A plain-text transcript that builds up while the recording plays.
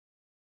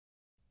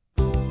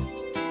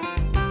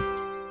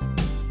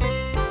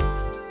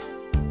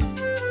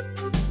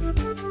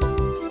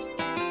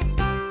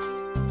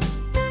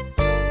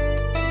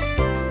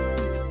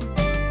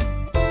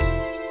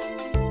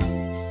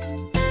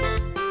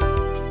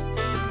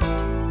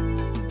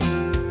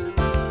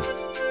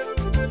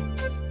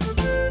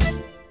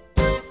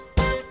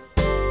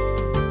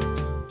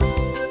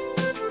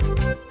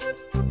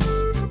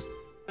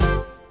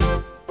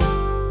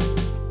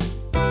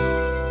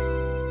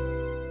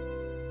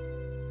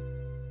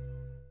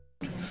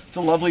It's a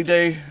lovely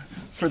day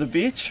for the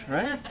beach,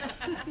 right?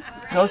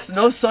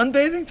 No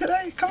sunbathing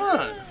today? Come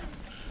on.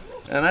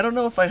 And I don't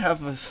know if I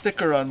have a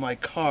sticker on my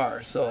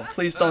car, so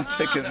please don't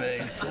ticket me.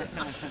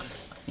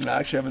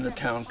 Actually, I'm in the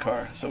town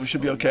car, so we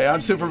should be okay.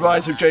 I'm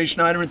Supervisor Jay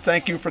Schneider, and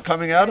thank you for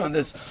coming out on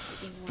this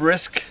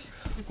brisk,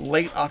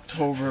 late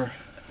October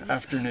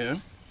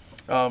afternoon.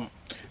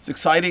 It's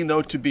exciting,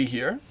 though, to be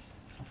here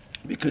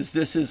because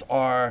this is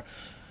our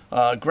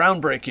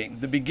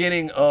groundbreaking, the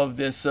beginning of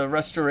this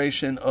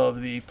restoration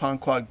of the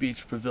Ponquogue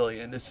Beach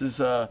Pavilion. This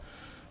is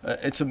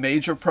it's a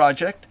major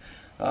project.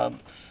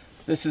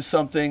 This is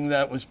something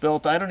that was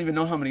built, I don't even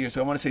know how many years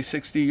ago. I want to say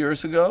 60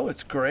 years ago.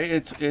 It's great.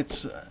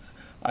 It's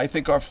I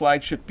think, our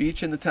flagship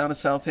beach in the town of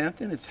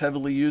Southampton. It's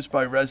heavily used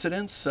by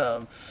residents,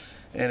 and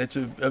it's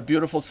a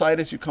beautiful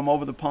sight as you come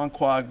over the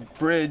Ponquogue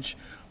Bridge.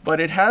 But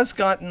it has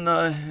gotten,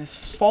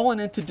 it's fallen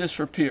into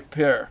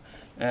disrepair.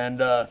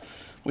 And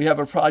we have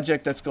a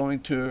project that's going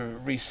to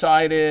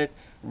re-side it,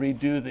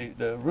 redo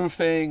the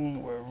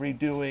roofing. We're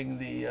redoing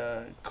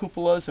the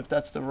cupolas, if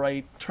that's the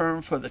right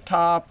term, for the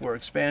top. We're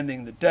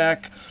expanding the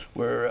deck.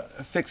 We're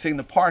fixing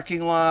the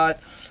parking lot.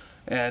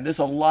 And there's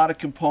a lot of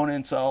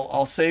components.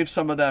 I'll save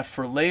some of that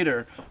for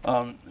later.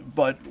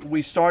 But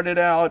we started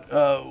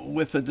out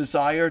with a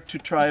desire to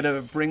try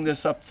to bring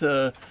this up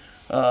to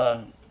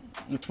the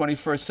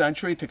 21st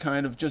century, to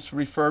kind of just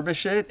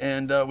refurbish it.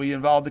 And we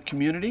involved the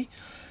community.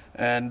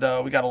 And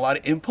we got a lot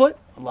of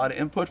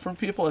input from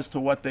people as to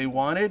what they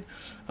wanted.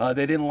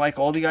 They didn't like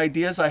all the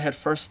ideas I had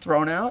first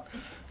thrown out,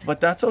 but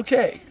that's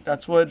okay.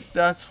 That's what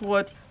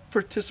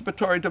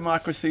participatory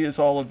democracy is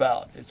all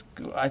about. It's,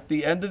 at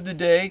the end of the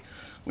day,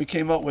 we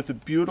came up with a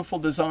beautiful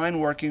design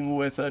working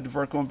with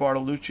DeVerco and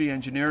Bartolucci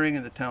Engineering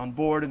and the town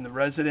board and the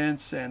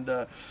residents, and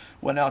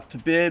went out to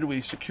bid. We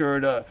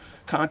secured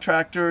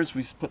contractors.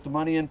 We put the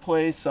money in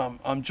place.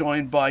 I'm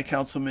joined by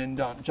Councilman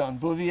John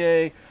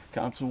Bouvier,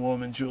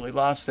 Councilwoman Julie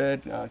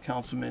Lofstead,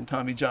 Councilman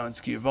Tommy John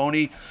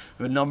Schiavone,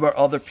 a number of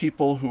other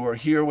people who are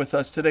here with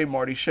us today.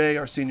 Marty Shea,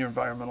 our senior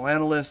environmental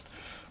analyst.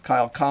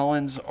 Kyle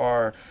Collins,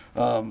 our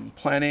land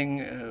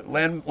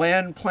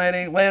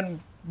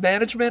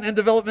management and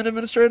development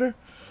administrator.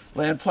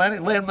 Land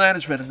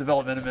management and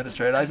development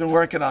administrator. I've been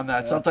working on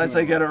that. Sometimes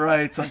I get it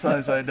right,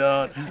 sometimes I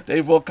don't.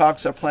 Dave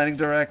Wilcox, our planning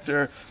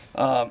director.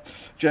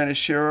 Janice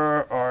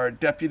Shearer, our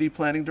deputy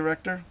planning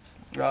director.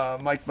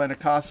 Mike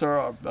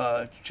Benacasa,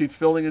 our chief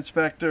building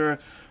inspector.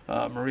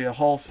 Maria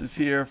Hulse is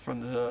here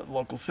from the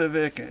local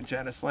civic, and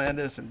Janice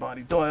Landis and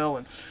Bonnie Doyle,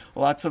 and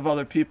lots of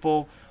other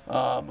people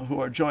who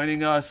are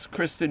joining us.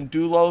 Kristen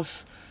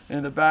Doulos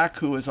in the back,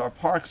 who is our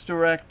parks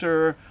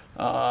director.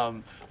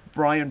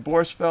 Brian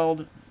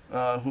Borsfeld,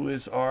 who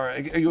is are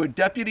you a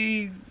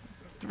deputy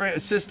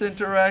assistant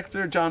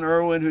director? John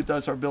Irwin, who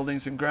does our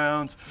buildings and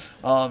grounds,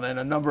 and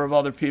a number of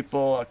other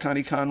people.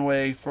 Connie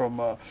Conway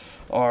from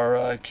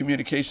our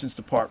communications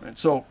department.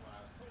 So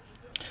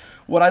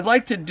what I'd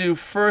like to do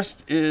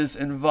first is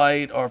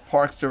invite our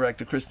parks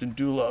director, Kristen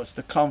Doulos,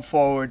 to come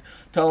forward,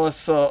 tell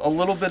us a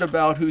little bit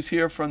about who's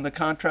here from the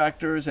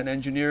contractors and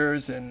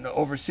engineers and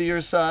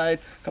overseers side.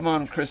 Come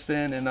on,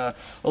 Kristen, and a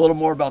little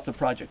more about the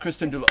project.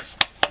 Kristen Doulos.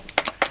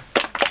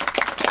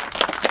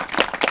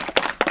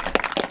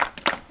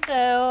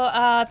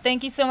 Hello,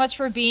 thank you so much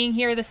for being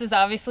here. This is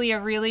obviously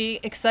a really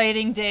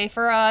exciting day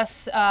for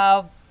us.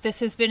 This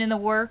has been in the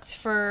works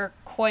for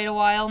quite a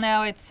while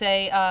now. I'd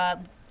say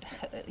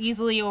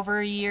easily over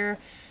a year.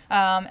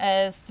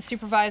 As the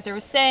supervisor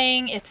was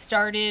saying, it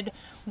started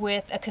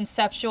with a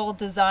conceptual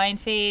design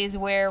phase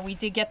where we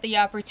did get the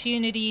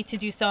opportunity to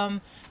do some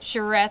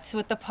charrettes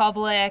with the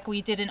public.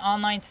 We did an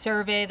online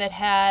survey that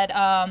had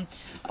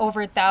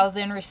over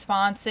 1,000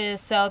 responses,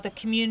 so the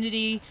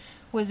community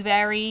was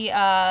very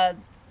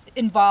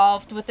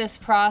involved with this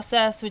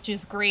process, which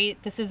is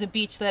great. This is a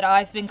beach that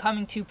I've been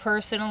coming to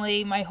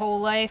personally my whole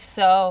life,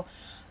 so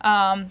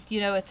you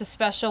know, it's a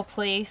special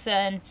place,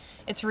 and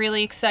it's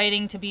really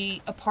exciting to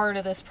be a part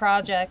of this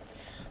project.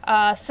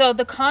 So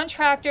the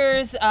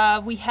contractors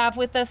we have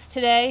with us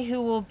today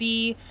who will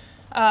be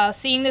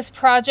seeing this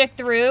project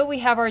through, we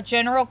have our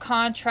general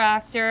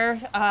contractor,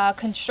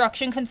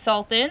 construction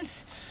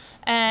consultants,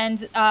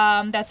 and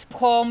that's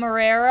Paul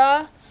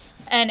Morera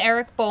and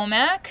Eric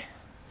Bomack.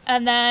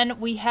 And then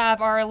we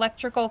have our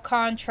electrical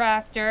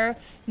contractor,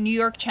 New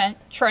York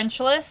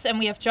Trenchless, and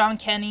we have John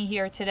Kenny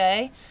here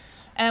today.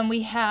 And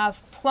we have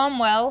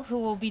Plumwell, who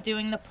will be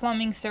doing the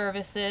plumbing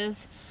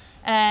services.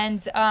 And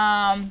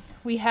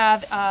we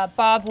have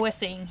Bob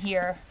Wissing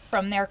here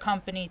from their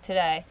company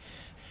today.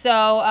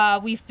 So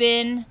we've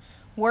been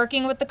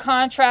working with the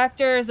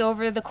contractors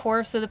over the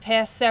course of the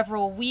past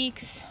several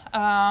weeks.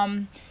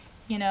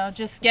 You know,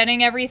 just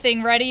getting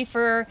everything ready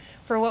for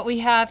what we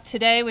have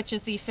today, which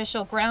is the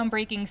official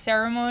groundbreaking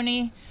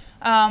ceremony.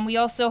 We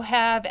also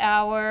have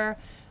our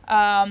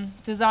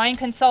design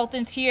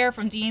consultants here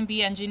from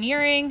D&B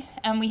Engineering,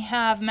 and we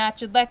have Matt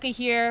Jadlecka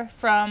here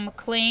from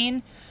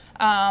McLean,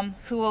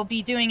 who will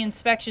be doing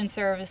inspection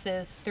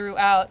services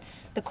throughout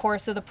the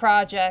course of the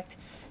project.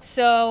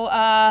 So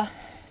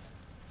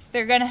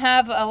they're going to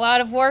have a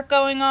lot of work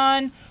going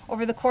on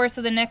over the course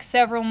of the next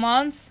several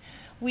months.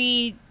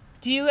 We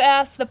do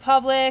ask the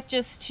public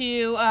just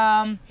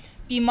to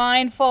be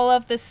mindful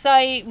of the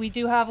site. We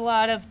do have a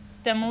lot of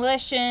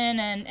demolition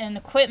and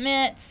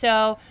equipment,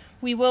 so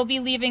we will be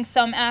leaving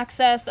some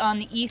access on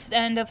the east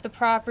end of the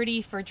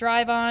property for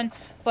drive-on,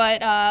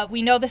 but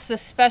we know this is a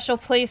special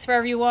place for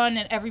everyone,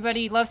 and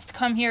everybody loves to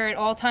come here at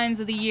all times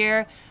of the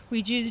year.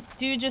 We do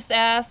just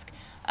ask,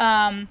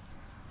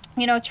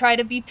 you know, try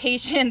to be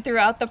patient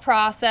throughout the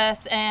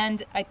process,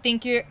 and I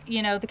think the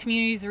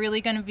community is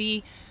really going to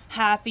be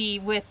happy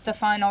with the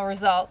final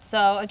result.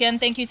 So again,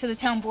 thank you to the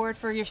town board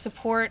for your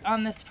support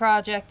on this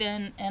project,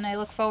 and I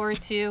look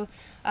forward to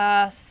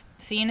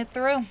seeing it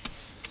through.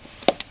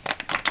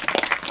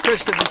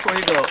 Kristen, before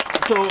you go,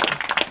 so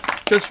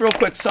just real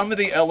quick, some of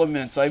the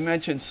elements, I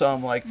mentioned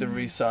some like the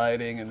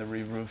re-siding and the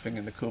re-roofing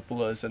and the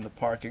cupolas and the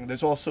parking.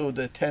 There's also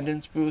the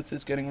attendance booth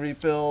is getting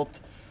rebuilt,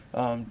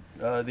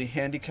 the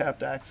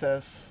handicapped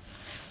access.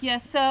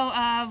 Yes, so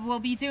we'll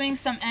be doing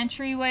some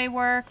entryway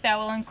work that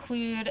will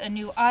include a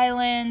new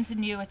island,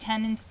 new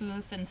attendance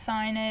booth and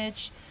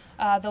signage.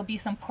 There'll be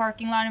some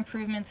parking lot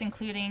improvements,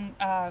 including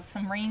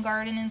some rain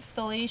garden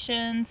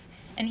installations,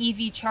 an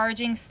EV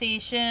charging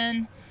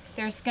station.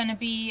 There's going to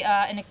be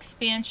an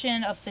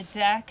expansion of the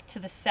deck to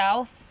the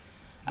south.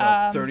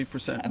 About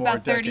 30% more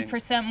decking. About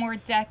 30% more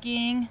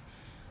decking.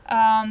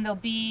 There'll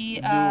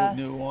be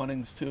new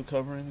awnings too,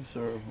 coverings,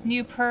 or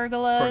new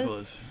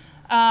pergolas.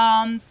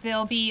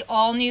 There'll be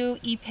all new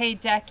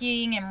Ipe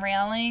decking and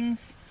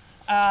railings.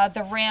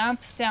 The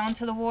ramp down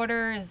to the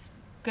water is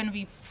going to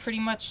be pretty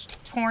much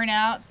torn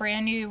out,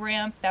 brand new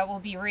ramp that will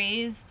be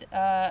raised.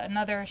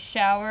 Another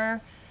shower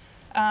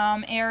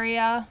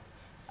area.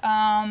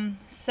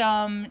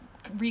 Some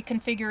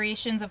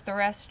reconfigurations of the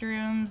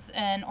restrooms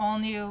and all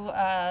new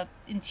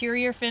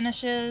interior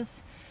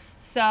finishes.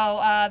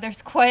 So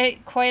there's quite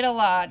a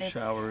lot.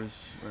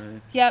 Showers,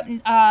 right? Yep.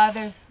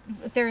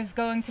 There's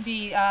going to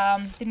be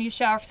the new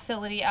shower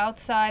facility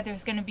outside.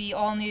 There's going to be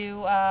all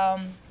new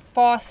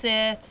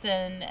faucets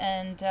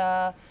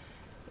and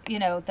you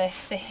know, the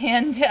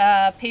hand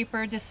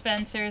paper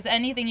dispensers.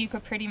 Anything you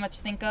could pretty much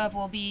think of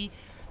will be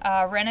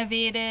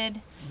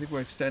renovated. I think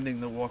we're extending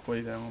the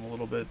walkway down a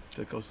little bit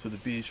that goes to the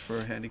beach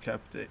for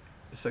handicapped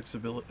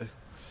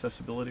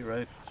accessibility,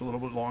 right? It's a little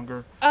bit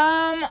longer.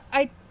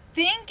 I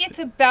think it's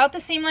about the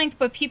same length,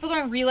 but people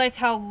don't realize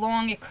how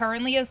long it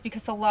currently is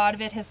because a lot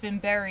of it has been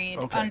buried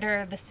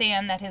under the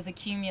sand that has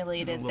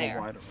accumulated a little there.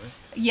 Wider, right?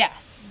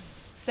 Yes.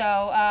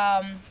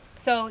 So,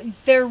 so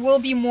there will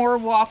be more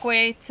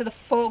walkway to the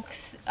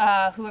folks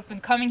who have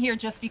been coming here,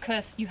 just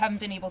because you haven't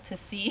been able to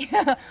see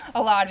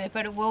a lot of it,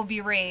 but it will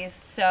be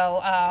raised,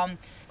 so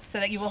so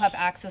that you will have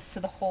access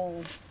to the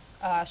whole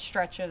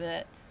stretch of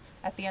it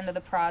at the end of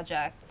the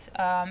project.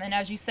 And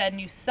as you said,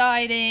 new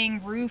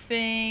siding,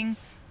 roofing,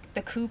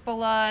 the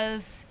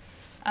cupolas,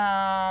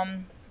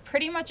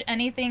 pretty much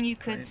anything you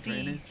could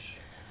see. Drainage?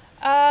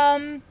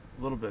 A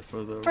little bit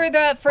for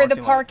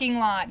the parking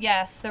lot.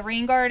 Yes, the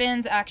rain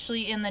gardens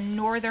actually in the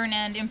northern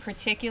end in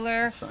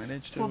particular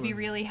signage too, will be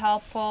really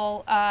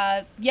helpful.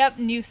 Yep,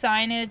 new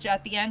signage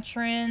at the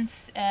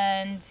entrance,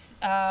 and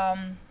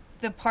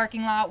the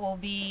parking lot will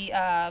be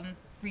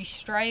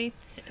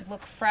restriped,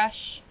 look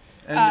fresh.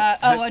 And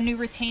a new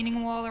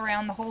retaining wall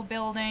around the whole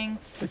building.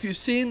 If you've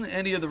seen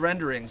any of the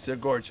renderings, they're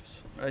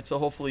gorgeous, right? So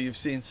hopefully you've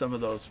seen some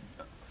of those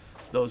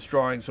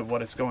drawings of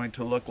what it's going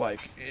to look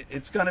like.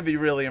 It's going to be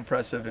really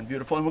impressive and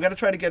beautiful, and we're going to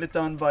try to get it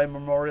done by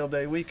Memorial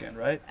Day weekend,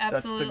 right?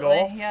 Absolutely. That's the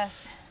goal?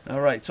 Yes. All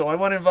right, so I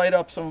want to invite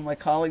up some of my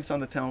colleagues on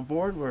the town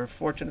board. We're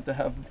fortunate to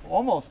have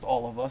almost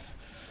all of us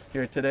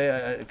here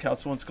today.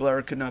 Councilman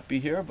Scalera could not be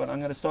here, but I'm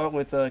going to start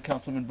with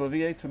Councilman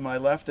Bouvier to my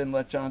left and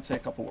let John say a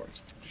couple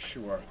words.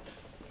 Sure.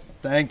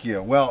 Thank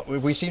you. Well,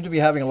 we seem to be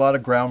having a lot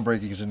of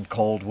groundbreakings in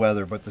cold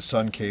weather, but the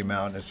sun came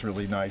out and it's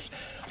really nice.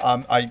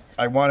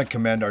 I want to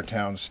commend our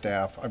town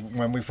staff.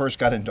 When we first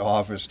got into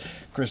office,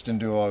 Kristen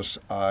Duos,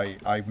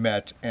 I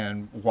met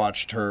and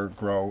watched her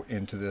grow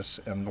into this,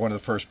 and one of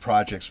the first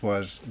projects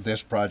was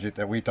this project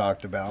that we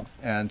talked about.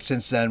 And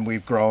since then,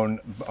 we've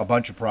grown a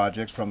bunch of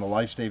projects, from the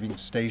life-saving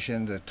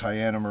station to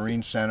Tiana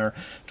Marine Center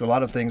to a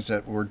lot of things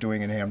that we're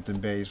doing in Hampton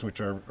Bays,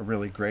 which are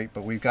really great.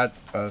 But we've got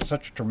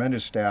such a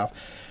tremendous staff.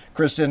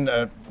 Kristen,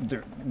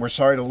 we're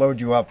sorry to load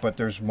you up, but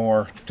there's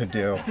more to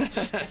do.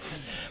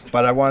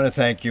 But I want to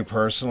thank you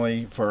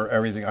personally for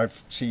everything.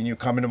 I've seen you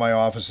come into my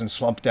office and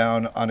slump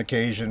down on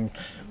occasion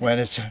when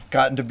it's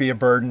gotten to be a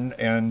burden,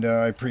 and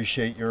I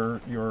appreciate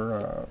your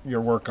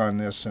work on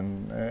this,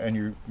 and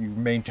you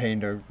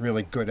maintained a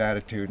really good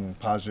attitude and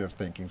positive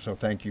thinking. So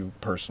thank you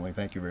personally.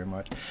 Thank you very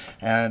much.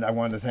 And I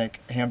want to thank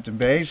Hampton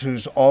Bays,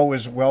 who's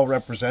always well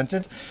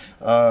represented.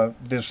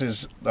 This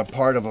is a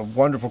part of a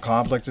wonderful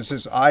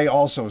complex. I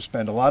also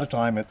spent a lot of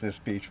time at this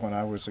beach when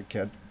I was a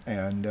kid,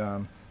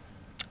 and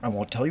I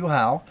won't tell you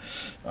how,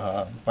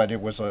 but it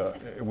was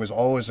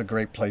always a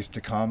great place to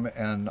come,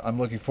 and I'm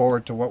looking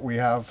forward to what we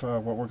have,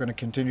 what we're going to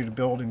continue to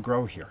build and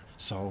grow here.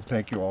 So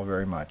thank you all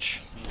very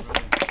much.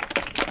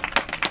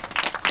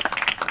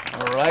 All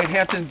All right,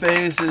 Hampton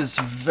Bays'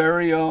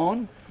 very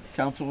own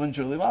Councilwoman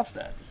Julie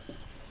Lofstad.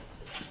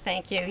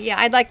 Thank you. Yeah,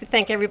 I'd like to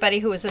thank everybody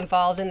who was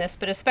involved in this,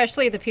 but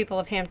especially the people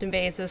of Hampton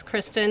Bays. As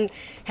Kristen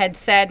had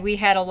said, we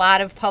had a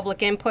lot of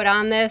public input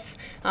on this.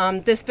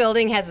 This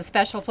building has a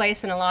special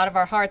place in a lot of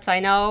our hearts, I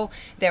know.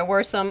 There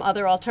were some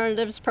other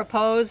alternatives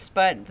proposed,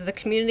 but the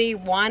community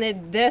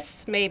wanted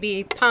this,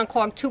 maybe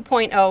Ponquogue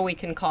 2.0 we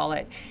can call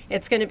it.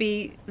 It's going to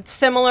be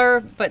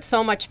similar, but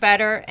so much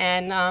better,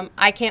 and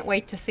I can't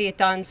wait to see it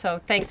done. So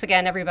thanks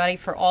again, everybody,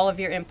 for all of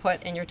your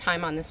input and your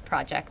time on this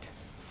project.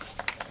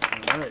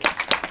 All right.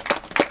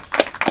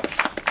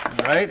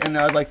 All right, and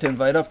now I'd like to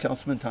invite up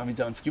Councilman Tommy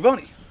John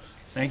Scavone.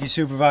 Thank you,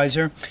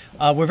 Supervisor.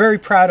 We're very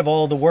proud of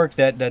all the work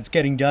that's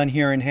getting done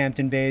here in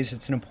Hampton Bays.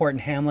 It's an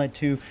important hamlet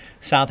to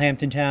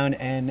Southampton Town,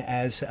 and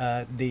as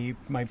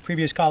my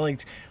previous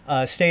colleagues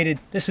stated,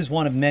 this is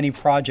one of many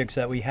projects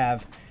that we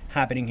have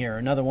happening here.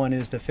 Another one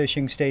is the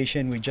fishing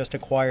station. We just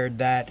acquired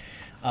that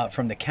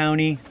from the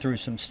county through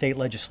some state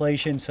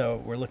legislation,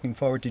 so we're looking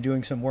forward to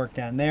doing some work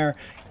down there,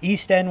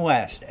 east and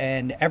west.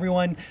 And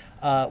everyone,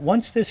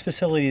 once this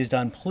facility is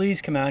done,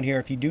 please come out here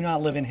if you do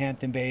not live in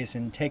Hampton Bays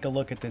and take a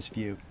look at this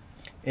view.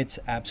 It's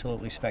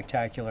absolutely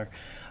spectacular.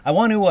 I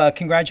want to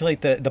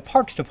congratulate the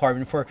Parks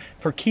Department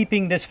for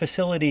keeping this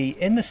facility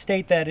in the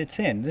state that it's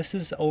in. This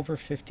is over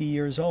 50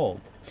 years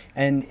old,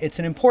 and it's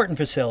an important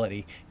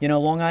facility. You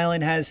know, Long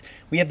Island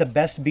we have the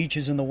best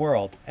beaches in the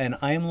world, and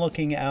I am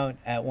looking out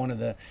at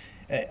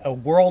a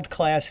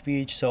world-class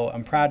beach, so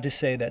I'm proud to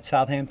say that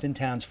Southampton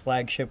Town's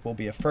flagship will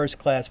be a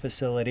first-class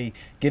facility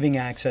giving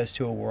access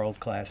to a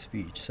world-class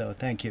beach. So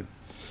thank you.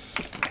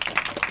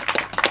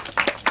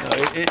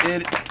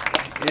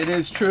 It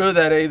is true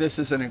that this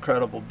is an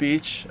incredible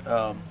beach.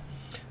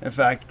 In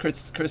fact,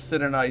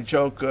 Kristen and I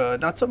joke,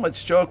 not so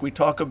much joke, we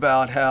talk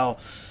about how,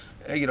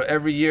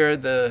 every year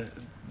the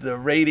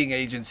rating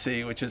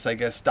agency, which is I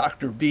guess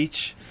Dr.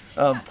 Beach,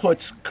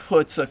 puts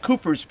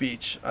Cooper's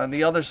Beach on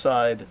the other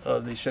side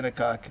of the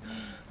Shinnecock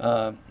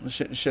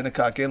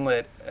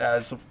Inlet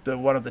as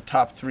one of the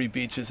top 3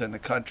 beaches in the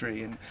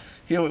country. And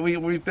here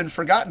we've been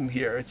forgotten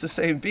here. It's the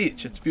same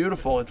beach. It's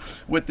beautiful. And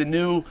with the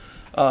new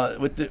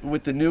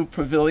with the new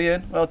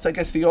pavilion, well, it's I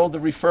guess the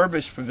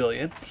refurbished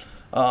pavilion,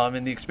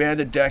 and the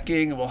expanded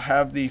decking, we'll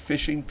have the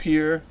fishing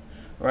pier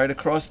right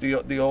across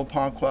the old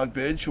Ponquogue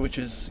Bridge, which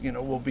is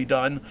will be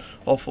done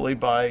hopefully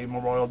by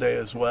Memorial Day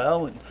as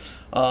well. And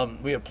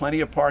we have plenty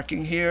of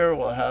parking here.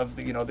 We'll have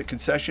the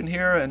concession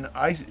here, and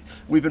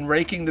we've been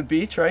raking the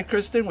beach, right,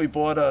 Kristen? We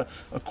bought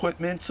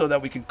equipment so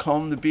that we can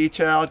comb the beach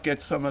out,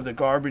 get some of the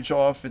garbage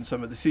off and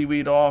some of the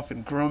seaweed off,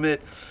 and groom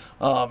it.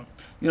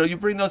 You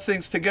bring those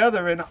things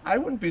together, and I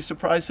wouldn't be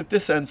surprised if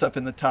this ends up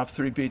in the top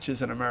 3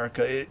 beaches in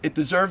America. It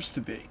deserves to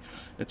be.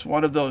 It's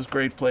one of those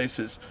great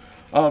places.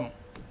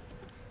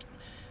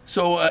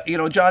 So,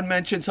 John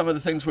mentioned some of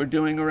the things we're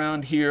doing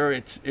around here.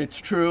 It's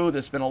true.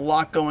 There's been a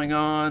lot going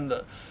on.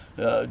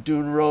 The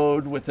Dune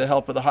Road, with the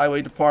help of the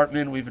Highway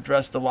Department, we've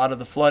addressed a lot of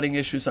the flooding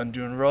issues on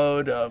Dune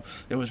Road.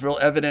 It was real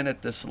evident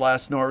at this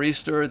last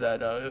nor'easter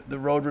that the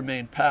road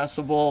remained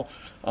passable.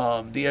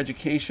 The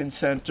Education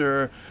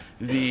Center,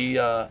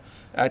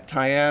 at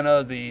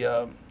Tiana,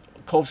 the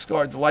Coast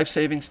Guard, the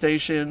life-saving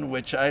station,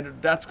 which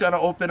that's going to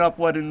open up,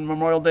 in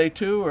Memorial Day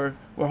too, or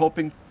we're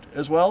hoping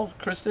as well,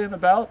 Kristen,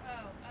 about?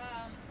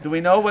 Do we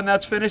know when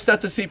that's finished?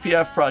 That's a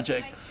CPF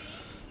project.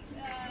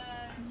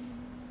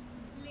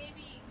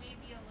 Maybe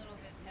a little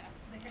bit past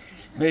there.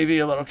 Maybe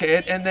a little. Okay,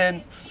 and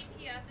then. CPF is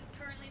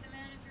currently the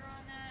manager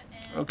on that,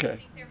 and okay. I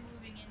think they're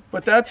moving into.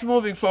 But that's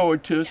moving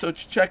forward too, so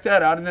check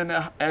that out. And then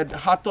at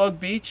Hot Dog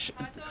Beach,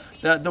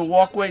 the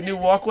new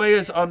walkway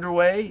is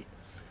underway.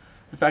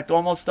 In fact,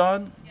 almost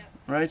done. Yeah.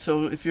 Right,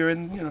 so if you're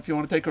if you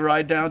want to take a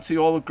ride down, see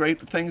all the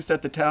great things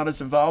that the town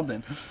is involved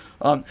in.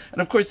 And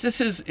of course,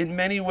 this is, in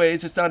many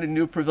ways, it's not a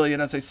new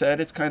pavilion, as I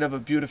said. It's kind of a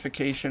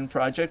beautification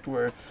project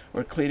where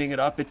we're cleaning it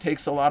up. It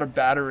takes a lot of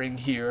battering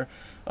here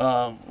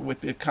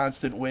with the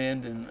constant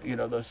wind and,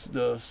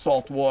 the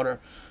salt water.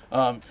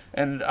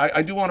 And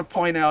I do want to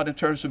point out, in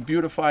terms of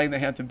beautifying the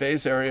Hampton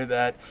Bays area,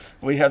 that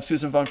we have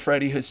Susan Von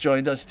Freddy, who's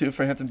joined us too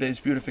for Hampton Bays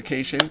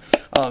beautification.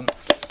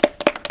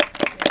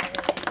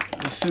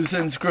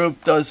 Susan's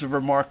group does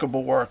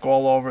remarkable work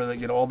all over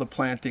all the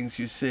plantings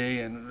you see,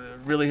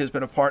 and really has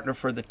been a partner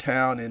for the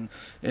town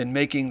in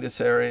making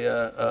this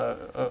area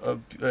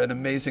an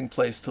amazing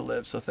place to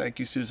live. So thank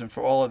you, Susan,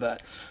 for all of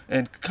that.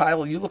 And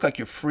Kyle, you look like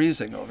you're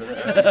freezing over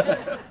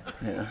there.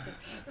 Yeah.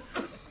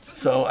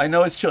 So I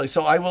know it's chilly.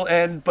 So I will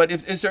end. But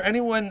is there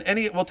anyone?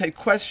 We'll take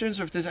questions,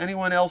 or if there's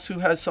anyone else who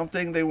has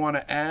something they want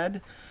to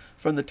add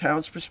from the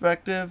town's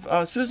perspective,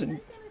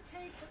 Susan.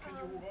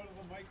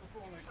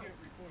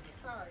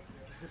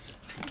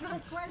 My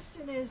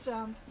question is,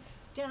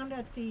 down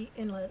at the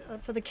inlet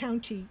for the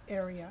county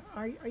area,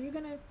 are you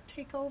going to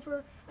take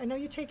over? I know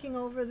you're taking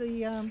over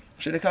the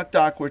Shinnecock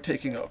Dock. We're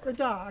taking over the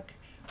dock,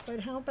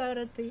 but how about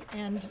at the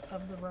end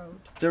of the road?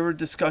 There were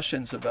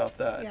discussions about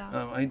that.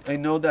 Yeah. I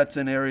know that's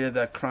an area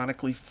that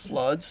chronically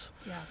floods,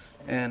 Yeah.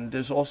 and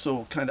there's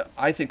also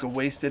I think, a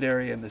wasted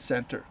area in the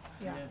center.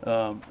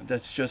 Yeah.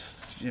 That's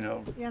just, you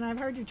know, Yeah, and I've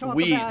heard you talk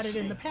weeds. about it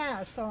in the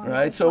past, so I'm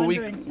right? just So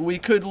wondering. we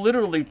could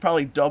literally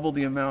probably double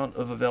the amount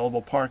of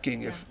available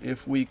parking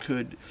if we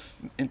could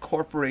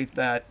incorporate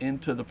that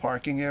into the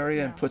parking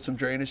area and Yeah. put some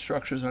drainage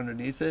structures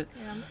underneath it.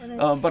 Yeah, and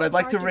it's But I'd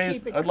like hard to to raise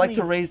keep it I'd like to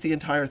clean. raise the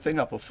entire thing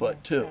up a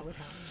foot too. That would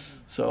help.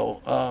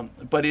 So,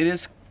 but it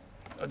is.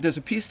 There's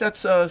a piece that's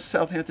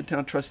Southampton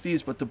Town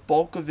Trustees, but the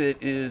bulk of it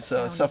is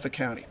Suffolk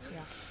County.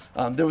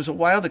 There was a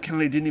while the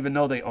county didn't even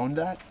know they owned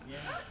that.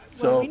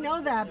 Well, So, we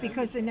know that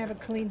because they never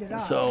cleaned it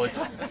up. so it's.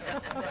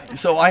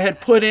 So I had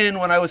put in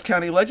when I was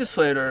county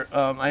legislator.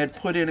 I had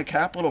put in a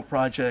capital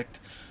project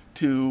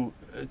to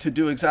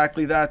do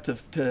exactly that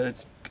to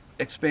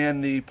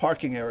expand the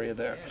parking area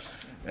there.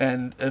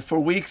 And for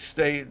weeks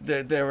they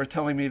were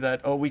telling me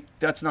that, oh,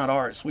 that's not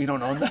ours, we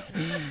don't own that.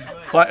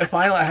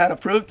 Finally I had to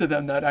prove to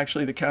them that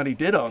actually the county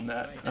did own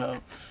that.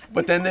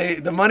 But then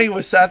the money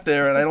was sat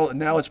there, and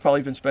now it's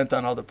probably been spent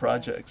on other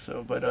projects.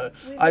 So, but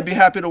I'd be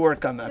happy to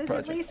work on that There's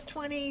project. at least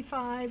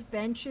 25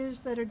 benches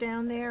that are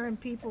down there, and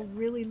people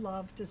really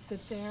love to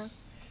sit there.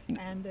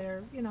 And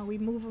they're, you know, we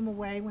move them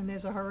away when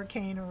there's a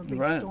hurricane or a big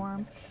Right.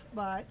 storm.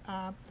 But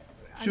I mean,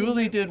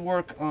 Julie did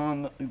work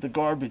on the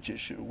garbage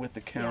issue with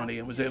the county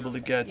and was able to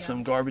get Yeah.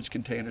 some garbage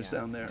containers Yeah.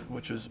 down there,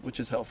 which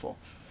is helpful.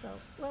 So,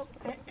 well,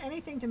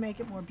 anything to make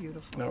it more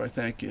beautiful. All right,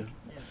 thank you.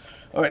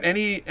 All right,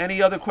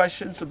 any other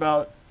questions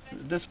about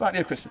this spot?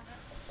 Yeah, Kristen.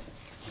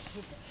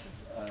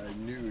 I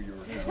knew you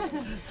were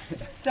coming.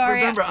 Sorry.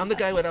 Remember, I'm the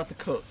guy without the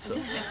coat, so.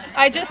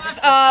 I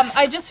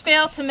just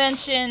failed to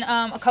mention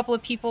a couple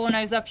of people when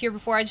I was up here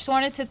before. I just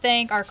wanted to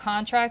thank our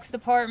contracts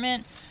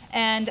department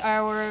and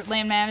our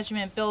land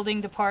management building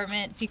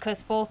department,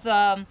 because both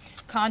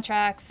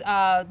contracts,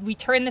 we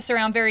turned this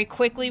around very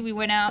quickly. We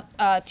went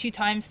out 2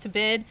 times to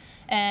bid,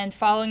 and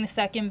following the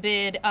second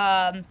bid,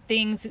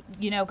 things,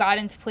 you know, got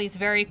into place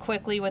very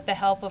quickly with the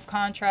help of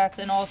contracts,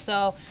 and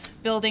also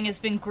building has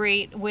been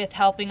great with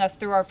helping us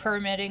through our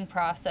permitting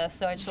process.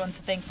 So I just wanted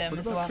to thank them What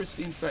as about well.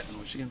 Christine Fenton?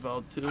 Was she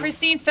involved too?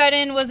 Christine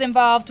Fedden was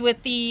involved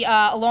with the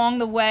along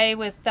the way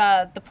with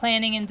the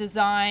planning and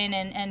design,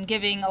 and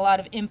giving a lot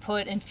of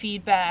input and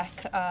feedback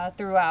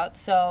throughout.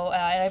 So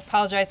I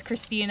apologize,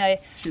 Christine.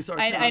 She's our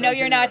I town know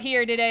you're not engineer.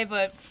 here today,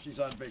 but She's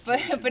on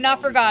vacation. but not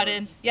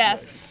forgotten.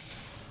 Yes.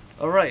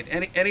 All right,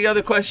 any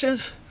other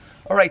questions?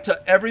 All right,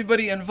 to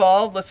everybody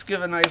involved, let's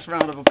give a nice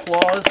round of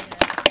applause.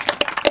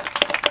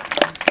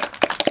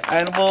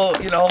 And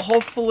we'll, you know,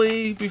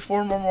 hopefully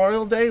before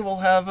Memorial Day, we'll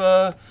have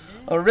a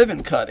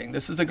ribbon cutting.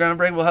 This is the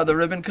groundbreaking. We'll have the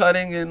ribbon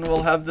cutting, and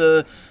we'll have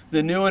the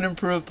new and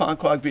improved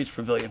Ponquogue Beach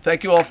Pavilion.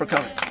 Thank you all for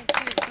coming.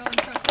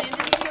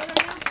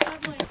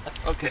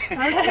 Okay.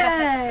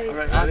 Okay. All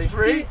right, on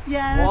 3.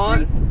 Yeah.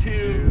 1,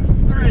 2,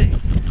 3.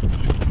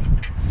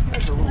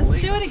 Let's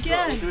do it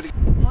again. Do it again.